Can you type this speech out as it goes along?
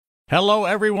Hello,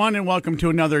 everyone, and welcome to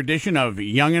another edition of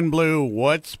Young and Blue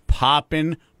What's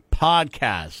Poppin'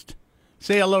 Podcast.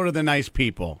 Say hello to the nice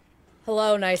people.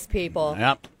 Hello, nice people.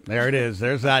 Yep, there it is.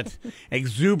 There's that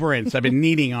exuberance I've been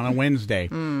needing on a Wednesday.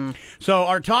 So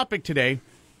our topic today,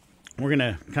 we're going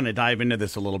to kind of dive into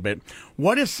this a little bit.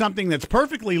 What is something that's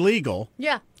perfectly legal,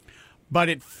 Yeah. but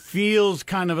it feels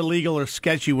kind of illegal or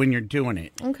sketchy when you're doing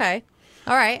it? Okay.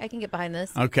 All right. I can get behind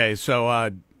this. Okay, so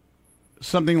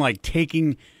something like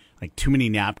taking like too many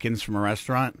napkins from a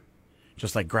restaurant,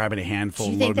 just like grabbing a handful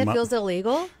Do you and think loading them that up. feels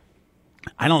illegal?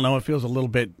 I don't know. It feels a little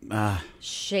bit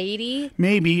Shady?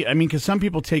 maybe. I mean, because some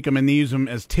people take them and they use them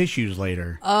as tissues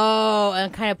later. Oh,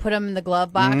 and kind of put them in the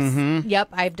glove box? Yep,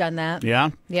 I've done that.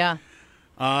 Yeah. Yeah.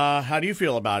 How do you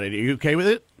feel about it? Are you okay with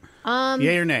it?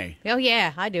 Yay or nay? Oh,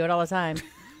 yeah. I do it all the time.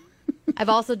 I've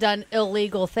also done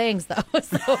illegal things, though,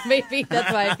 so maybe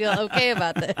that's why I feel okay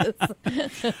about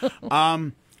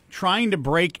this. Trying to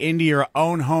break into your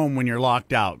own home when you're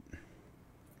locked out.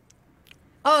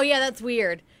 Oh, yeah, that's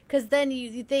weird. Because then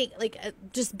you think, like,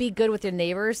 just be good with your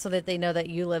neighbors so that they know that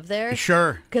you live there.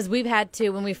 Sure. Because we've had to,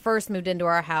 when we first moved into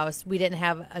our house, we didn't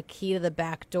have a key to the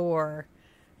back door.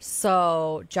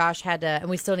 So Josh had to, and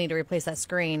we still need to replace that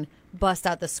screen, bust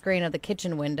out the screen of the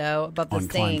kitchen window above the And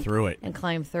climb sink. through it. And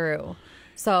climb through.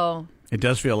 So It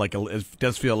does feel like a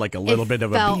little bit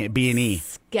of a B&E.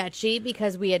 sketchy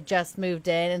because we had just moved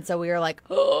in, and so we were like,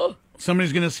 oh.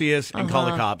 Somebody's going to see us and call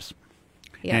the cops.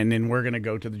 Yeah. And then we're going to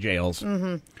go to the jails.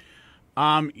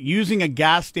 Using a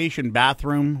gas station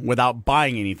bathroom without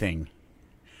buying anything.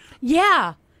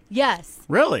 Yeah. Yes.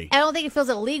 Really? I don't think it feels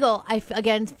illegal.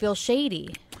 Again, feel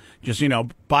shady. Just,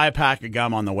 buy a pack of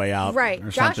gum on the way out. Right. Or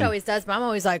Josh something. always does, but I'm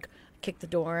always like, kick the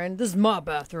door in. This is my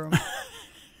bathroom.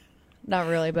 Not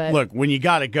really, but. Look, when you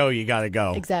got to go, you got to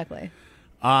go. Exactly.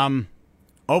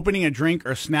 Opening a drink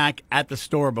or snack at the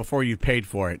store before you paid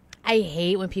for it. I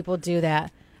hate when people do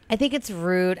that. I think it's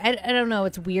rude. I don't know.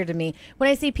 It's weird to me. When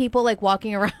I see people like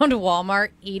walking around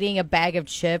Walmart eating a bag of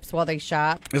chips while they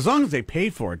shop, As long as they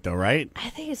paid for it, though, right?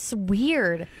 I think it's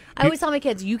weird. I always tell my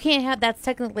kids, you can't have, that's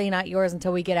technically not yours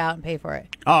until we get out and pay for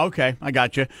it. Oh, okay. I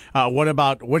got you.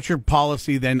 What's your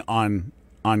policy then on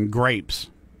grapes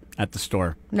at the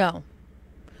store? No.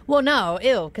 Well, no.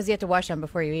 Ew, because you have to wash them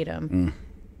before you eat them.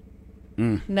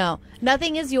 No.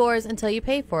 Nothing is yours until you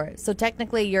pay for it. So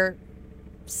technically you're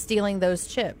stealing those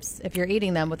chips if you're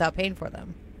eating them without paying for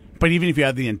them. But even if you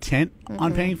have the intent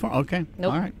on paying for it? Okay.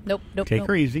 Nope. All right. Nope. Take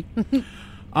her easy.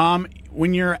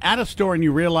 When you're at a store and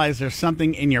you realize there's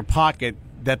something in your pocket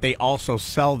that they also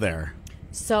sell there.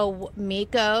 So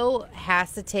Miko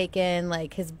has to take in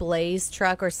like his Blaze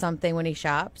truck or something when he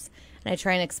shops. And I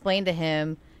try and explain to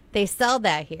him, they sell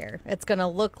that here. It's going to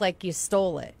look like you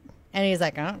stole it. And he's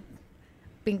like, oh,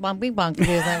 bing bong, because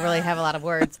he doesn't really have a lot of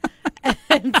words.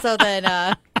 And so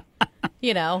then,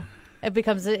 it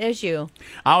becomes an issue.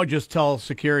 I would just tell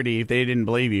security, if they didn't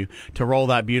believe you, to roll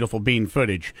that beautiful bean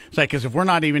footage. It's like, because if we're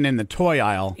not even in the toy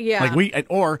aisle, Yeah.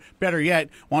 or better yet,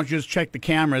 why don't you just check the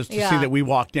cameras to see Yeah. that we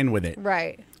walked in with it?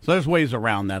 Right. So there's ways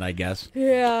around that, I guess.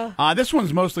 Yeah. This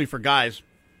one's mostly for guys.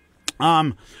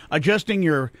 Adjusting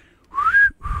your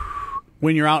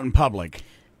when you're out in public.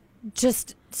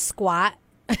 Just squat.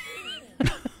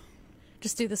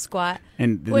 Just do the squat.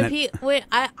 And then When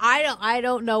I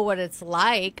don't know what it's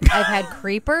like. I've had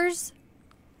creepers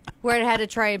where I had to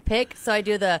try and pick, so I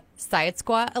do the side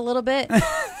squat a little bit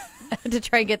to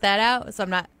try and get that out. So I'm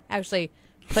not actually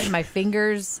putting my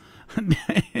fingers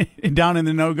down in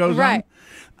the no-go zone. right.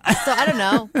 So I don't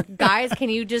know, guys. Can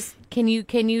you just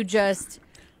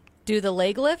do the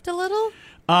leg lift a little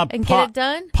and get it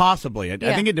done? Possibly. I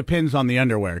Yeah. think it depends on the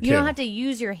underwear, too. You don't have to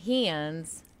use your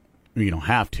hands. You don't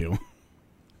have to.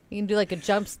 You can do like a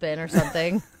jump spin or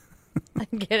something. I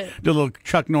can get it. Do a little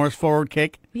Chuck Norris forward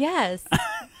kick. Yes.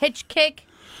 Hitch kick,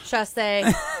 chasse,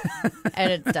 and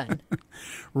it's done.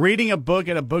 Reading a book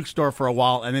at a bookstore for a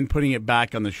while and then putting it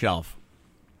back on the shelf.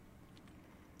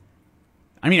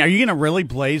 I mean, are you going to really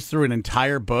blaze through an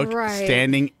entire book Right.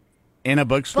 standing in a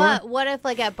bookstore? But what if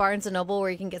like at Barnes & Noble where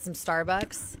you can get some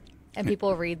Starbucks and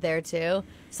people read there too?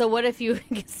 So what if you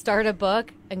start a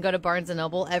book and go to Barnes &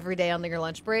 Noble every day on your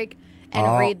lunch break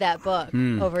and read that book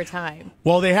over time?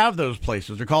 Well, they have those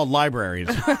places. They're called libraries.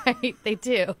 Right, they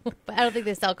do. But I don't think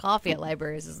they sell coffee at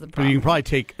libraries is the But you problem. can probably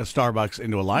take a Starbucks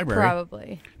into a library.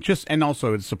 Probably. And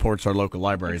also it supports our local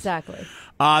libraries. Exactly.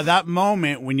 That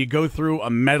moment when you go through a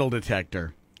metal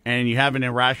detector and you have an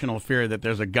irrational fear that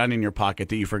there's a gun in your pocket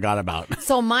that you forgot about.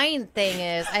 So my thing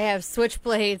is, I have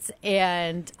switchblades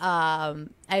and I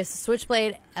have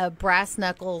switchblade, brass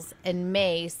knuckles, and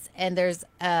mace, and there's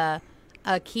a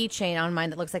a keychain on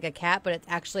mine that looks like a cat, but it's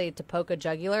actually to poke a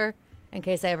jugular in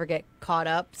case I ever get caught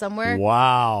up somewhere.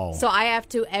 Wow. So I have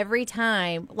to, every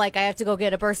time, like I have to go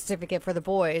get a birth certificate for the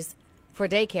boys for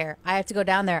daycare. I have to go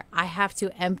down there. I have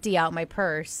to empty out my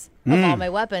purse of all my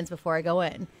weapons before I go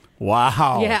in.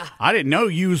 Wow. Yeah. I didn't know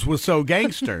yous was so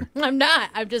gangster. I'm not.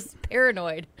 I'm just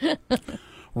paranoid.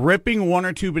 Ripping 1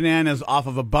 or 2 bananas off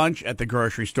of a bunch at the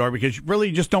grocery store because you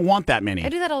really just don't want that many. I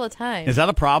do that all the time. Is that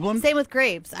a problem? Same with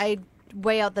grapes. I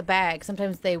weigh out the bag.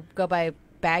 Sometimes they go by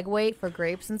bag weight for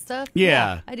grapes and stuff.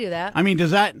 Yeah. I do that. I mean,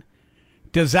 does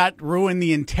that ruin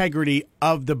the integrity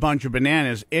of the bunch of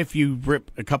bananas if you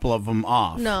rip a couple of them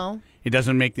off? No. It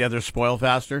doesn't make the others spoil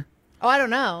faster? Oh, I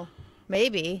don't know.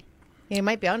 Maybe. You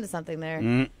might be onto something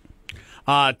there.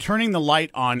 Turning the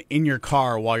light on in your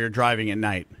car while you're driving at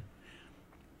night.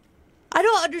 I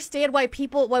don't understand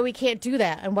why we can't do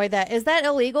that and why is that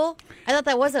illegal? I thought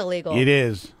that was illegal. It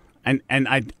is. And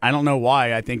I don't know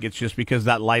why. I think it's just because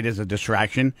that light is a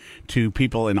distraction to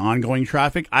people in ongoing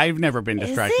traffic. I've never been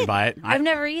distracted by it. I've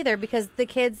never either because the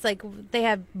kids, like, they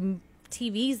have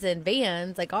TVs and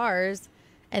vans like ours,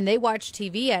 and they watch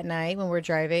TV at night when we're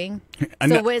driving.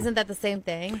 So isn't that the same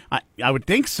thing? I would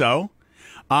think so.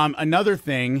 Another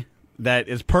thing that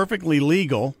is perfectly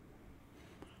legal,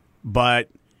 but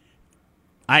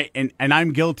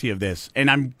I'm guilty of this, and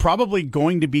I'm probably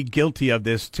going to be guilty of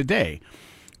this today.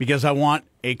 Because I want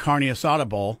a carne asada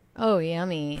bowl. Oh,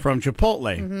 yummy. From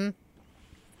Chipotle. Mm-hmm.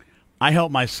 I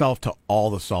help myself to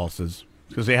all the salsas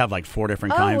because they have like 4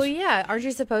 different kinds. Oh, well, yeah. Aren't you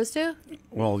supposed to?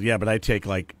 Well, yeah, but I take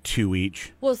like 2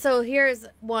 each. Well, so here's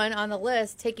one on the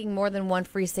list, taking more than 1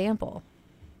 free sample.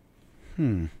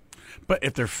 But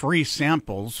if they're free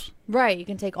samples. Right, you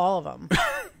can take all of them.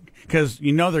 Because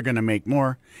you know they're going to make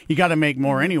more. You got to make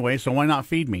more anyway, so why not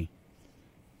feed me?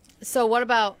 So what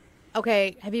about...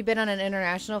 Okay, have you been on an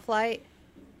international flight?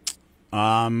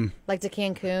 Like to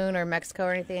Cancun or Mexico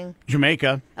or anything?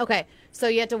 Jamaica. Okay, so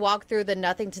you have to walk through the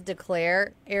nothing to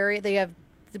declare area. You have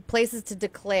the places to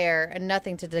declare and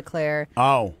nothing to declare.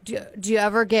 Oh. Do you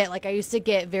ever get, like, I used to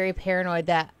get very paranoid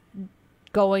that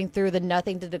going through the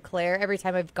nothing to declare every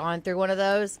time I've gone through one of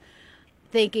those,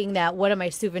 thinking that one of my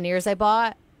souvenirs I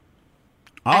bought,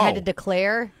 I had to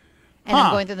declare, and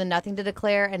I'm going through the nothing to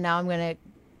declare, and now I'm going to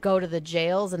go to the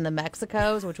jails and the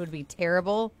Mexicos, which would be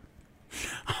terrible.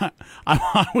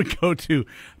 I would go to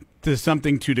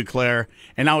something to declare,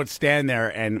 and I would stand there,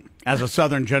 and as a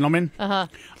Southern gentleman, I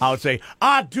would say,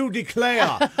 "I do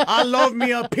declare, I love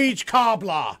me a peach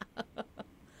cobbler."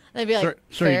 They'd be like,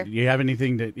 "Sir, do you have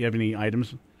anything? You have any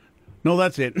items?" No,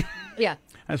 that's it. Yeah.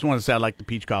 I just want to say I like the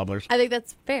peach cobblers. I think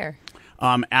that's fair.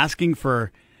 Asking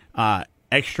for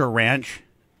extra ranch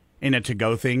in a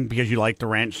to-go thing because you like the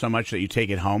ranch so much that you take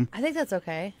it home. I think that's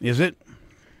okay. Is it?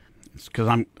 It's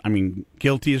because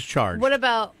guilty as charged. What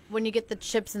about when you get the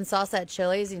chips and salsa at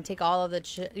Chili's? You can take all of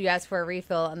you ask for a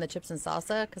refill on the chips and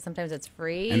salsa because sometimes it's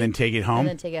free. And then take it home? And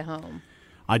then take it home.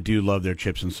 I do love their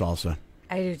chips and salsa.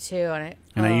 I do too.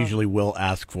 And I usually will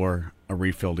ask for a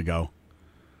refill to go.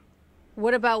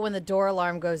 What about when the door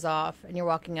alarm goes off and you're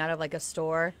walking out of like a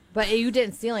store, but you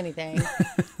didn't steal anything,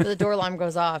 but the door alarm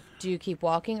goes off? Do you keep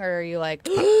walking, or are you like?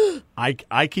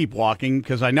 I keep walking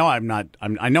because I know I'm not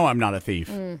a thief.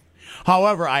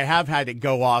 However, I have had it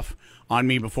go off on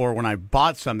me before when I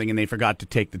bought something and they forgot to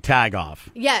take the tag off.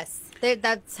 Yes,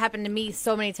 that's happened to me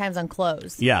so many times on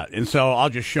clothes. Yeah, and so I'll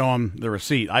just show them the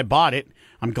receipt. I bought it.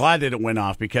 I'm glad that it went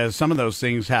off because some of those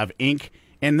things have ink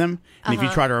in them, and if you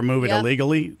try to remove it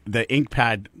illegally, the ink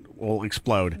pad will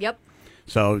explode. Yep.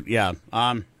 So yeah.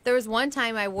 There was one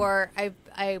time I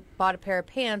bought a pair of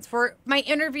pants for my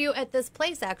interview at this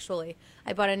place. Actually,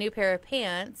 I bought a new pair of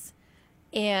pants,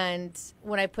 and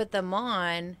when I put them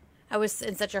on, I was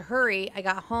in such a hurry. I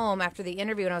got home after the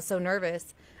interview, and I was so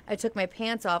nervous. I took my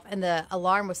pants off, and the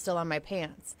alarm was still on my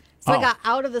pants. So I got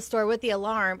out of the store with the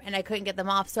alarm, and I couldn't get them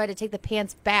off. So I had to take the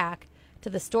pants back to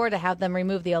the store to have them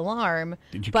remove the alarm.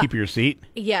 Did you keep your receipt?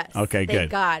 Yes. Okay, good. Thank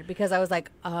God, because I was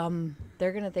like,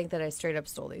 they're going to think that I straight up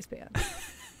stole these pants.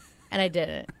 And I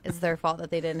didn't. It's their fault that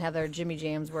they didn't have their Jimmy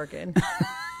Jams working.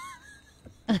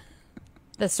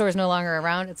 The store's no longer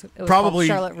around. It was probably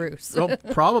called Charlotte Russe. Well,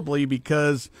 probably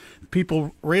because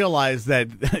people realize that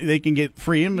they can get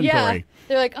free inventory. Yeah.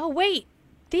 They're like, oh, wait,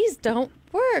 these don't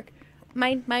work.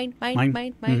 Mine.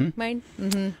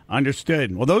 Mm-hmm.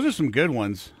 Understood. Well, those are some good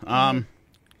ones. I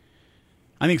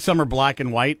think some are black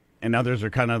and white, and others are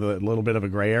kind of a little bit of a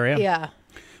gray area. Yeah.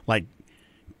 Like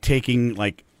taking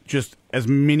just as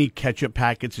many ketchup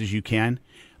packets as you can.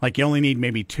 Like you only need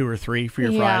maybe 2 or 3 for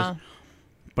your fries.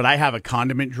 But I have a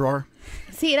condiment drawer.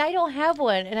 See, and I don't have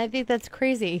one, and I think that's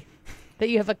crazy. that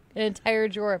you have an entire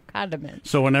drawer of condiments.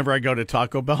 So whenever I go to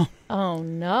Taco Bell, Oh,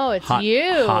 no, it's hot,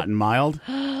 you. hot and mild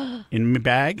in my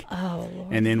bag. Oh, Lord.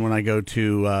 And then when I go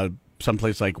to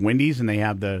someplace like Wendy's and they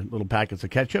have the little packets of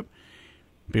ketchup,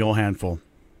 big old handful.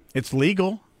 It's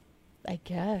legal. I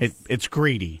guess. It's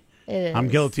greedy. It is. I'm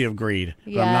guilty of greed,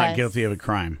 but I'm not Yes. guilty of a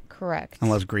crime, Correct.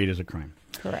 unless greed is a crime.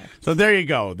 Correct. So there you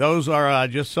go. Those are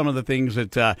just some of the things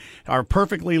that are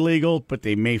perfectly legal, but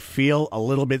they may feel a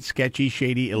little bit sketchy,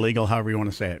 shady, illegal, however you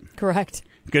want to say it. Correct.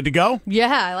 Good to go?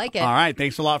 Yeah, I like it. All right.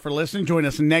 Thanks a lot for listening. Join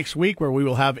us next week where we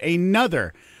will have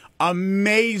another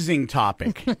amazing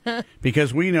topic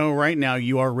because we know right now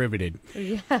you are riveted.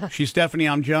 Yeah. She's Stephanie.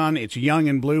 I'm John. It's Young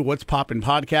and Blue. What's Poppin'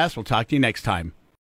 Podcast. We'll talk to you next time.